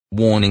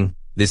Warning,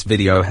 this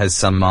video has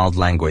some mild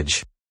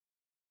language.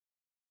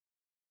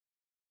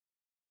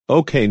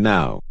 Okay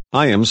now,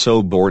 I am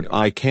so bored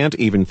I can't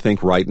even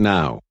think right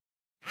now.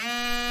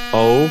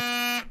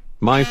 Oh,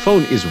 my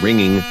phone is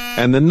ringing,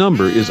 and the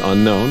number is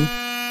unknown.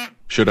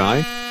 Should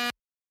I?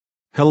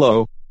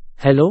 Hello?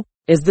 Hello,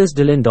 is this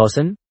Dylan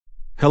Dawson?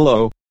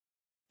 Hello?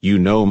 You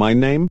know my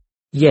name?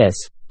 Yes,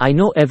 I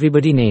know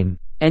everybody name.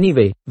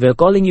 Anyway, we're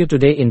calling you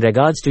today in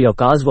regards to your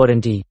car's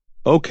warranty.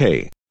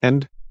 Okay,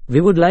 and? We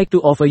would like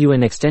to offer you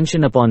an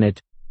extension upon it.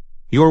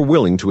 You're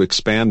willing to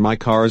expand my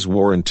car's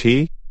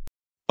warranty?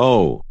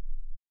 Oh.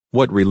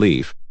 What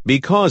relief,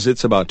 because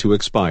it's about to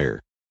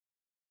expire.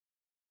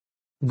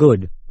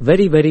 Good.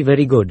 Very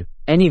good.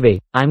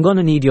 Anyway, I'm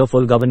gonna need your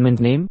full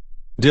government name.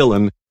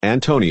 Dylan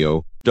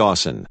Antonio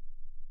Dawson.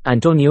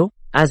 Antonio,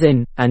 as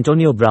in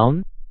Antonio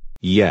Brown?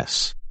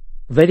 Yes.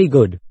 Very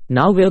good.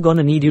 Now we're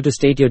gonna need you to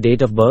state your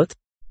date of birth.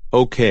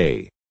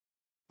 Okay.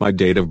 My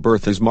date of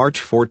birth is March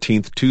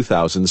 14th,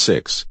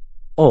 2006.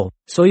 Oh,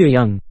 so you're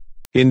young.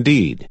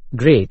 Indeed.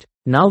 Great.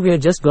 Now we're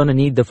just gonna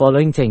need the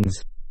following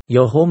things.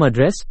 Your home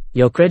address,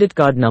 your credit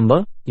card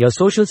number, your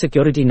social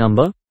security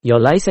number, your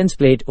license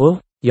plate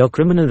your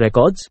criminal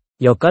records,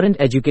 your current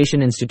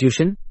education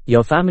institution,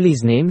 your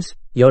family's names,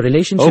 your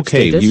relationship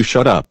status. Okay, you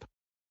shut up.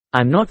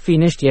 I'm not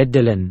finished yet,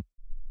 Dylan.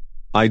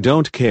 I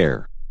don't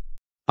care.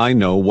 I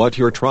know what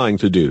you're trying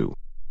to do.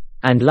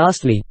 And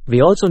lastly,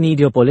 we also need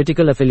your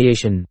political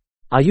affiliation.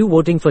 Are you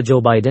voting for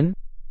Joe Biden?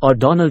 Or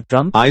Donald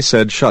Trump? I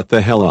said shut the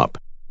hell up.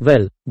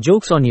 Well,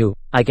 joke's on you.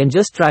 I can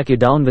just track you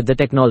down with the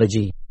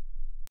technology.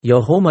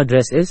 Your home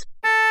address is?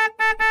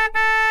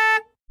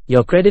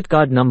 Your credit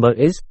card number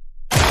is?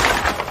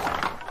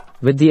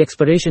 With the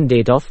expiration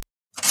date of?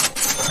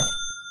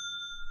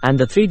 And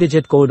the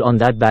 3-digit code on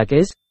that back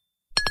is?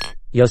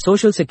 Your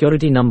social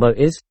security number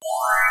is?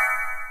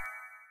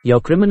 Your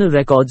criminal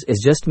records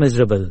is just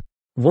miserable.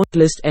 Won't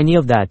list any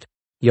of that.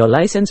 Your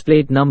license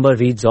plate number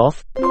reads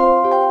off.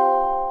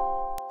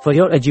 For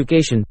your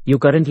education, you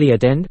currently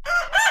attend?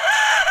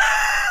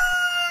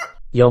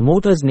 Your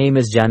motor's name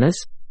is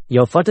Janice.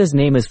 Your father's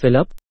name is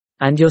Philip.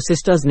 And your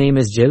sister's name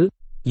is Jill.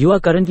 You are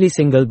currently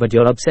single but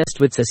you're obsessed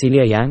with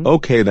Cecilia Yang.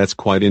 Okay, that's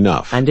quite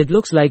enough. And it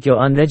looks like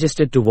you're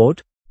unregistered to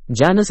vote.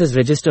 Janice is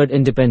registered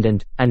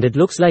independent. And it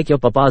looks like your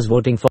papa's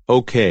voting for.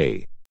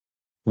 Okay.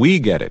 We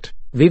get it.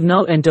 We've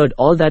now entered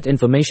all that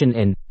information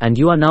in, and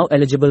you are now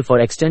eligible for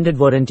extended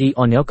warranty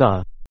on your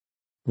car.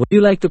 Would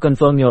you like to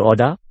confirm your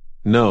order?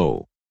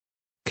 No.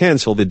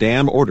 Cancel the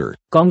damn order.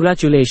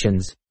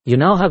 Congratulations. You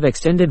now have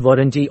extended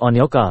warranty on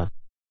your car.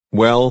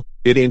 Well,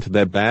 it ain't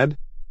that bad.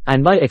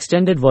 And by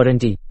extended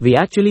warranty, we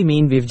actually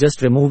mean we've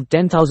just removed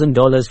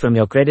 $10,000 from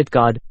your credit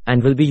card,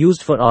 and will be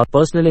used for our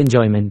personal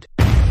enjoyment.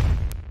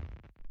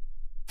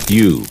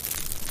 You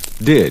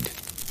did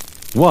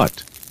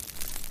what?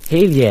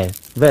 Hail yeah.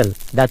 Well,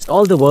 that's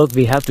all the work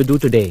we have to do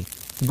today.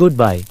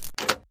 Goodbye.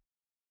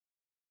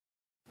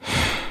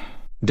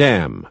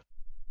 Damn.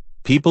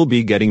 People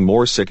be getting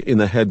more sick in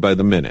the head by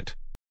the minute.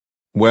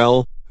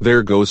 Well,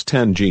 there goes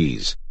 10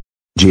 G's.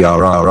 Why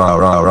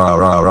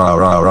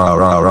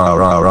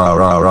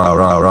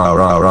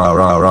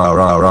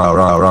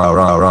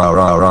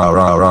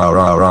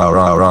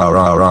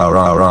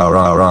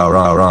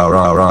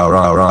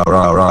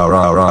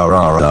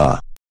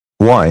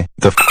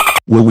the f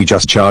will we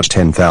just charge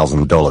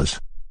 $10,000?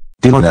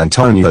 Dylan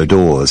Antonio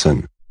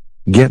Dawson.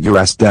 Get your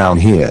ass down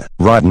here,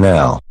 right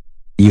now.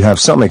 You have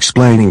some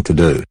explaining to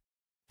do.